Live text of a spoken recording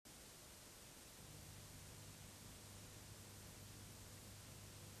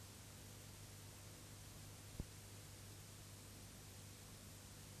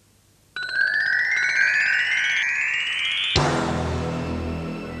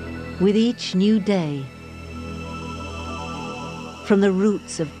With each new day, from the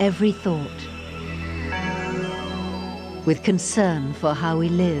roots of every thought, with concern for how we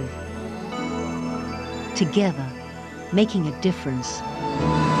live, together, making a difference.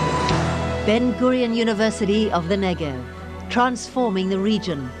 Ben-Gurion University of the Negev, transforming the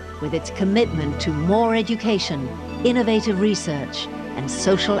region with its commitment to more education, innovative research, and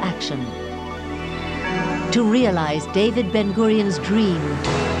social action. To realize David Ben-Gurion's dream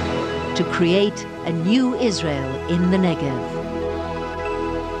to create a new Israel in the Negev.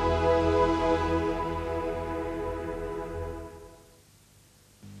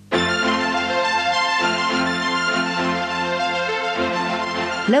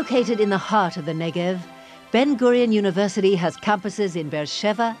 Located in the heart of the Negev, Ben-Gurion University has campuses in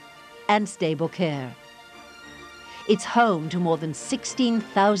Beersheba and Sde Boker. It's home to more than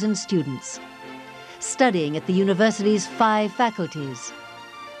 16,000 students, studying at the university's 5 faculties,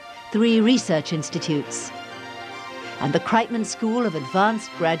 3 research institutes, and the Kreitman School of Advanced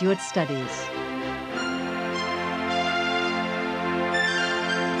Graduate Studies.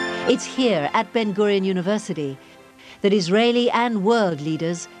 It's here at Ben-Gurion University that Israeli and world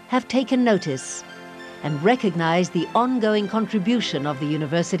leaders have taken notice and recognized the ongoing contribution of the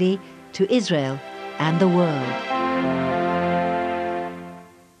university to Israel and the world.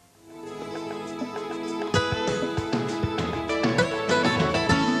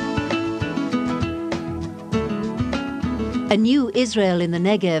 A new Israel in the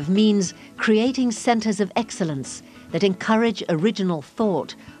Negev means creating centers of excellence that encourage original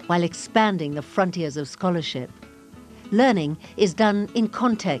thought while expanding the frontiers of scholarship. Learning is done in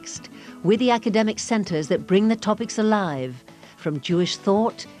context, with the academic centers that bring the topics alive, from Jewish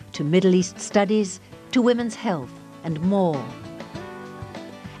thought to Middle East studies to women's health and more.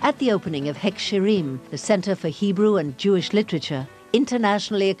 At the opening of Heksherim, the Center for Hebrew and Jewish Literature,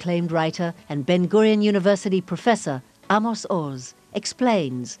 internationally acclaimed writer and Ben-Gurion University professor Amos Oz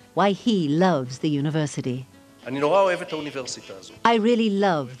explains why he loves the university. I really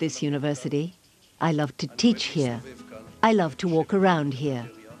love this university. I love to teach here. I love to walk around here.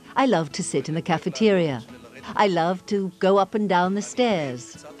 I love to sit in the cafeteria. I love to go up and down the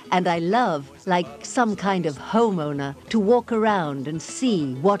stairs. And I love, like some kind of homeowner, to walk around and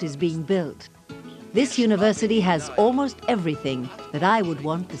see what is being built. This university has almost everything that I would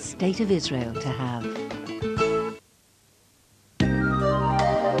want the State of Israel to have.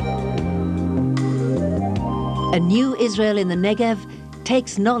 A new Israel in the Negev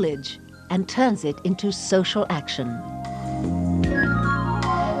takes knowledge and turns it into social action.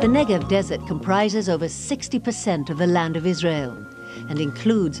 The Negev Desert comprises over 60% of the land of Israel and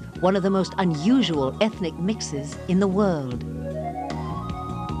includes one of the most unusual ethnic mixes in the world.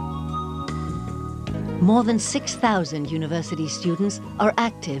 More than 6,000 university students are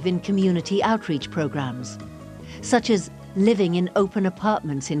active in community outreach programs, such as living in open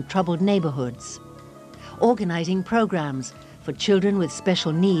apartments in troubled neighborhoods, organizing programs for children with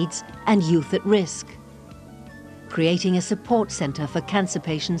special needs and youth at risk, creating a support center for cancer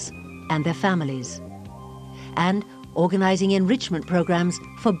patients and their families, and organizing enrichment programs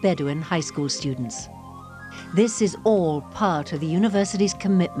for Bedouin high school students. This is all part of the university's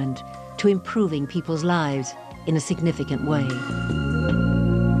commitment to improving people's lives in a significant way.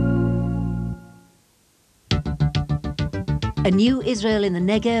 A new Israel in the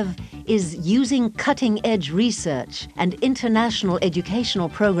Negev is using cutting-edge research and international educational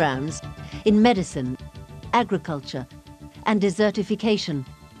programs in medicine, agriculture, and desertification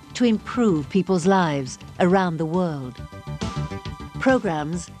to improve people's lives around the world.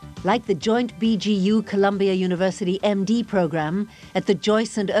 Programs like the joint BGU Columbia University MD program at the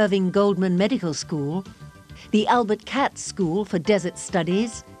Joyce and Irving Goldman Medical School, the Albert Katz School for Desert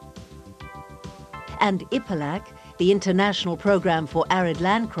Studies, and IPALAC, the International Program for Arid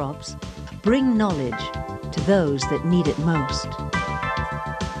Land Crops, bring knowledge to those that need it most.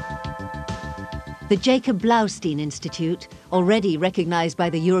 The Jacob Blaustein Institute, already recognized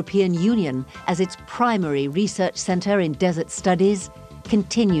by the European Union as its primary research center in desert studies,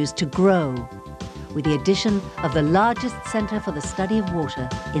 continues to grow, with the addition of the largest center for the study of water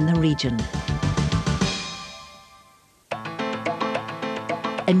in the region.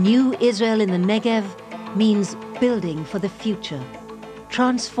 A new Israel in the Negev means building for the future,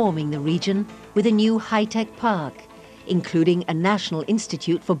 transforming the region with a new high-tech park, including a National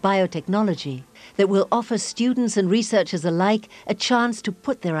Institute for Biotechnology that will offer students and researchers alike a chance to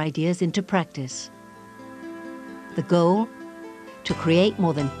put their ideas into practice. The goal? To create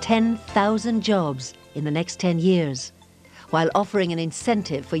more than 10,000 jobs in the next 10 years, while offering an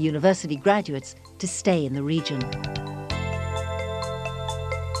incentive for university graduates to stay in the region.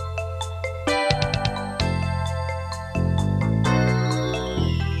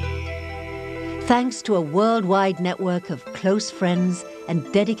 Thanks to a worldwide network of close friends and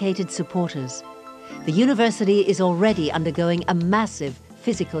dedicated supporters, the university is already undergoing a massive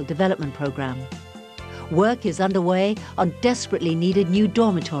physical development program. Work is underway on desperately needed new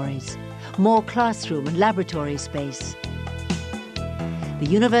dormitories, more classroom and laboratory space. The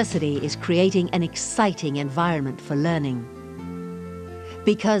university is creating an exciting environment for learning.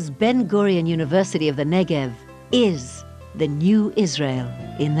 Because Ben-Gurion University of the Negev is the new Israel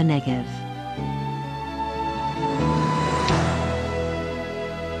in the Negev.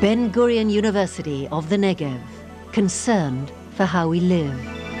 Ben-Gurion University of the Negev, concerned for how we live,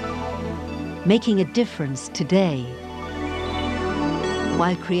 making a difference today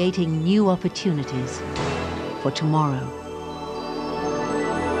while creating new opportunities for tomorrow.